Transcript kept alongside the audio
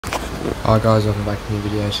Hi guys, welcome back to a new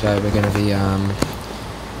video. Today we're going to be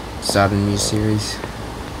starting a new series,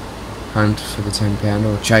 Hunt for the 10 pounder,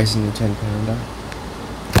 or Chasing the 10 pounder.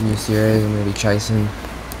 New series. I'm going to be chasing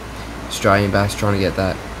Australian bass, trying to get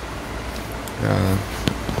that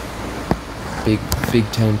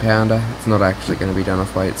big 10 pounder. It's not actually going to be done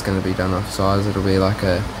off weight, it's going to be done off size. It'll be like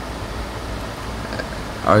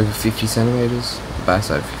over 50 centimetres. The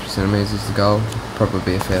bass over 50 centimetres is the goal. Probably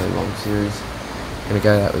be a fairly long series. Gonna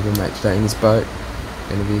go out with a mate today in this boat.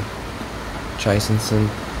 Gonna be chasing some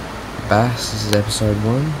bass. This is episode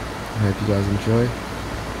 1. I hope you guys enjoy.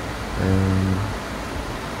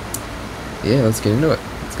 Yeah, let's get into it.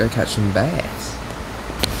 Let's go catch some bass.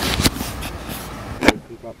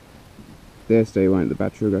 There, Steve, won't the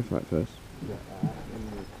battery will go flat first?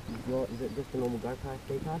 Is it just a normal GoPro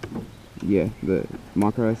SD card? Yeah, the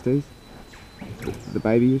micro SDs. The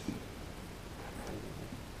babies.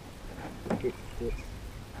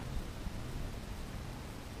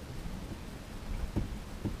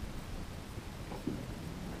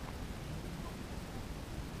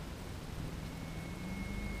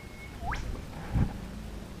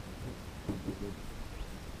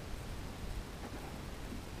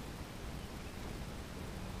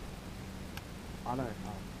 I know.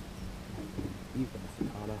 You've got a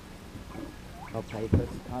Cicada. I'll pay for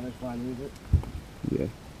Cicada if I use it. Yeah,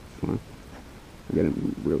 it's fine. I get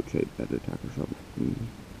them real cheap at the tackle shop in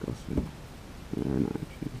Gosford. No,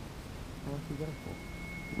 actually. How much do you get it for?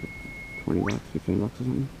 Like 20 bucks, 15 bucks or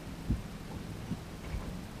something.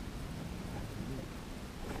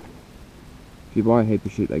 If you buy a heap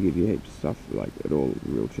of shit, they give you heaps of stuff, like, at all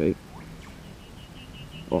real cheap.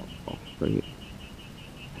 Oh, right here.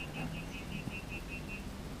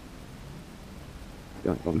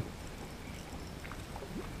 Go on.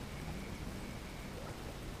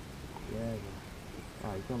 Yeah.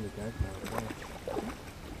 Oh, he's on the GoPro as well.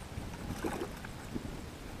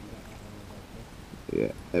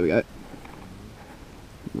 Yeah, there we go.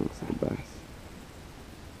 Nice little bass.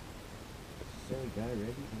 So go, ready?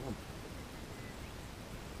 Come on.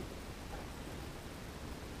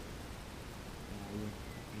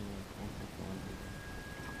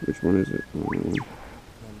 Which one is it? Oh, that one.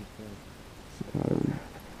 Cicada one.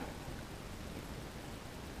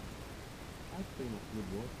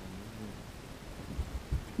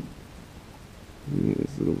 Yeah,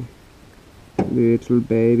 this little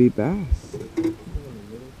baby bass.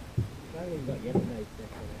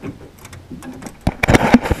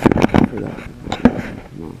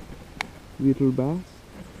 No. Little bass.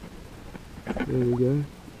 There we go.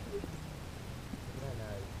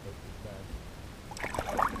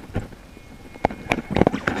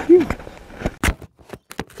 Phew.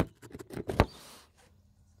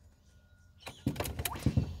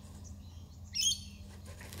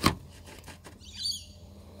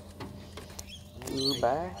 Little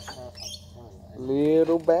bass.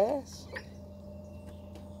 Little bass.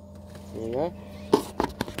 There you go.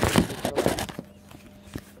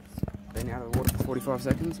 Been out of the water for 45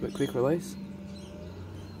 seconds, but quick release.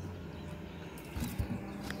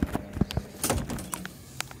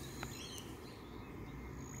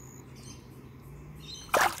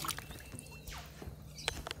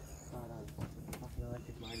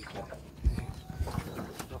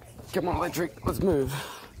 Come on, electric, let's move.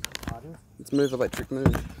 Let's move, electric,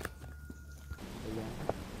 move.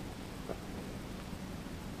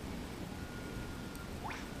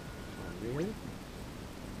 Really?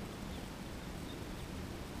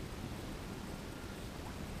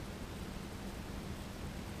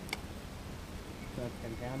 So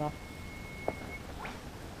 10 pounder?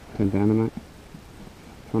 10 pounder, mate.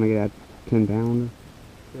 Trying to get out 10 pounder.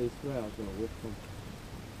 Yeah, you swear I was going to walk them.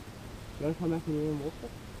 You want to come back in here and walk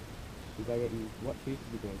them? Did I get you, what shoes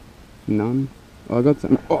did you bring? None. Oh, I got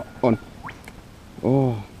some. Oh, on. Oh.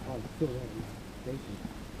 Oh, it's still there. He's decent.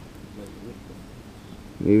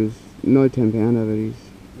 He was no 10 pounder, but he's.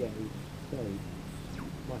 Yeah, he's fairly.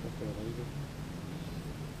 Might not feel easy.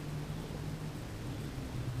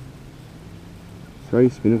 Throw your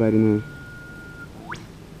spinnerbait in there.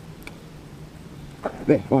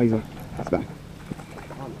 There. Oh, he's on. He's back.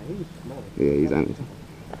 Oh, no, he's small. Yeah, he's only.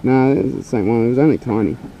 No, it's the same one. It was only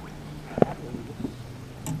tiny.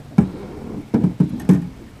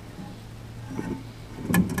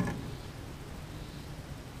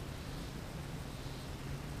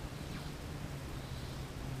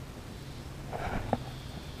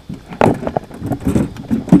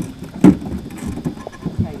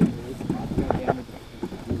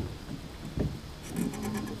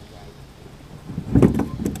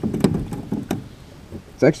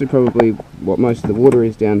 It's actually probably what most of the water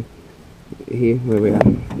is down here where we are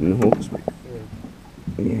in the Hawke's.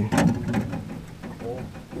 Yeah.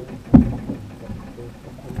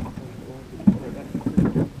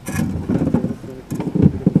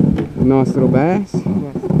 Nice little bass.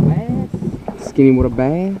 Skinny little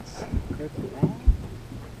bass.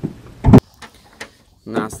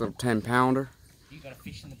 Nice little 10-pounder. You got a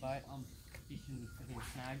fish in the boat. I'm fishing with the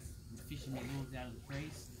snags. I'm fishing the lures out of the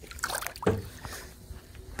trees.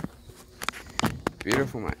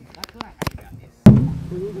 Beautiful, mate. That's what I hate about this.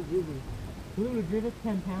 Little driver,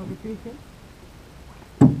 10-pounder fishing.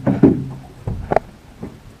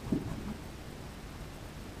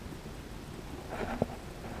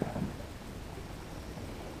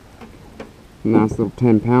 Nice little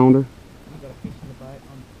 10-pounder. You got a fish in the boat.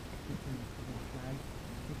 I'm fishing with the snags.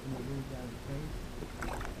 Fishing the lures out of the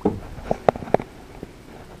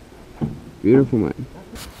trees. Beautiful, mate.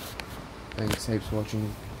 Thanks heaps for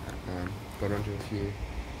watching. Got onto a few.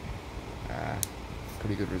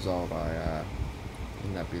 Pretty good result. I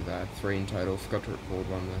ended up with 3 in total. Forgot to record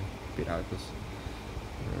one, a bit hopeless.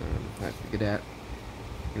 Hopefully get out.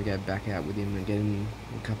 Gonna go back out with him again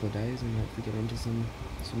in a couple of days and hopefully get onto some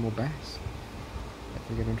more bass.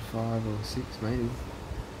 Hopefully get onto 5 or 6 maybe.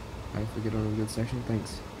 Hopefully get on a good session.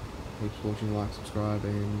 Thanks heaps for watching. Like, subscribe,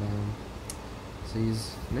 and see you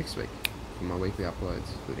next week for my weekly uploads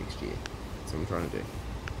for next year. That's what I'm trying to do.